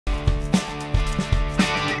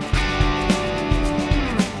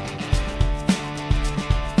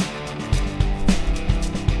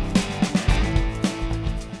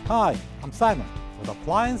Hi, I'm Simon with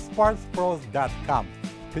AppliancePartsPros.com.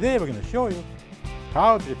 Today we're going to show you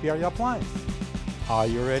how to repair your appliance. Are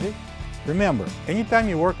you ready? Remember, anytime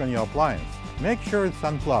you work on your appliance, make sure it's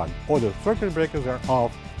unplugged or the circuit breakers are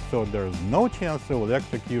off so there's no chance of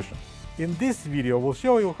electrocution. In this video, we'll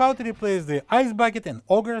show you how to replace the ice bucket and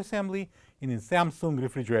Auger assembly in a Samsung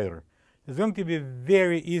refrigerator. It's going to be a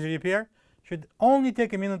very easy repair. Should only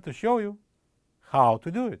take a minute to show you how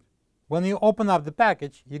to do it. When you open up the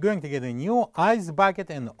package, you're going to get a new ice bucket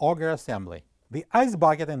and Auger assembly. The ice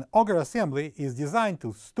bucket and Auger assembly is designed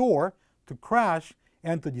to store, to crush,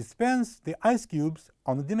 and to dispense the ice cubes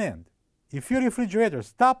on demand. If your refrigerator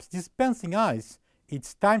stops dispensing ice,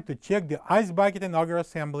 it's time to check the ice bucket and Auger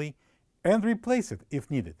assembly and replace it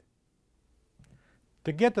if needed.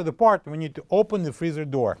 To get to the part, we need to open the freezer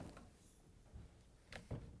door.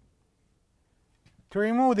 To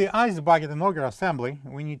remove the ice bucket and Auger assembly,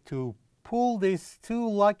 we need to pull these two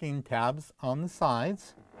locking tabs on the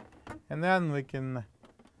sides, and then we can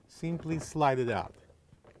simply slide it out.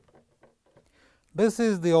 This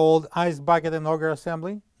is the old ice bucket and Auger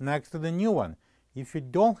assembly next to the new one. If you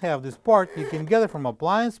don't have this part, you can get it from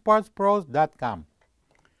AppliancePartsPros.com.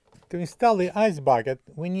 To install the ice bucket,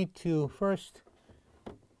 we need to first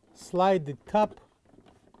slide the top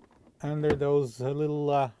under those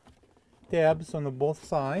little tabs on both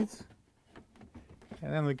sides,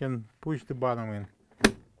 and then we can push the bottom in.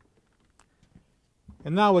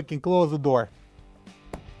 And now we can close the door.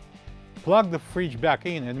 Plug the fridge back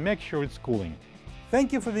in and make sure it's cooling.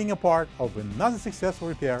 Thank you for being a part of another successful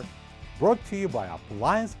repair brought to you by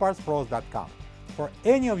AppliancePartsPros.com. For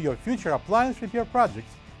any of your future appliance repair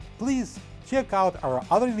projects, please check out our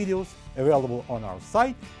other videos available on our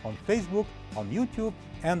site, on Facebook, on YouTube,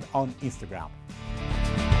 and on Instagram.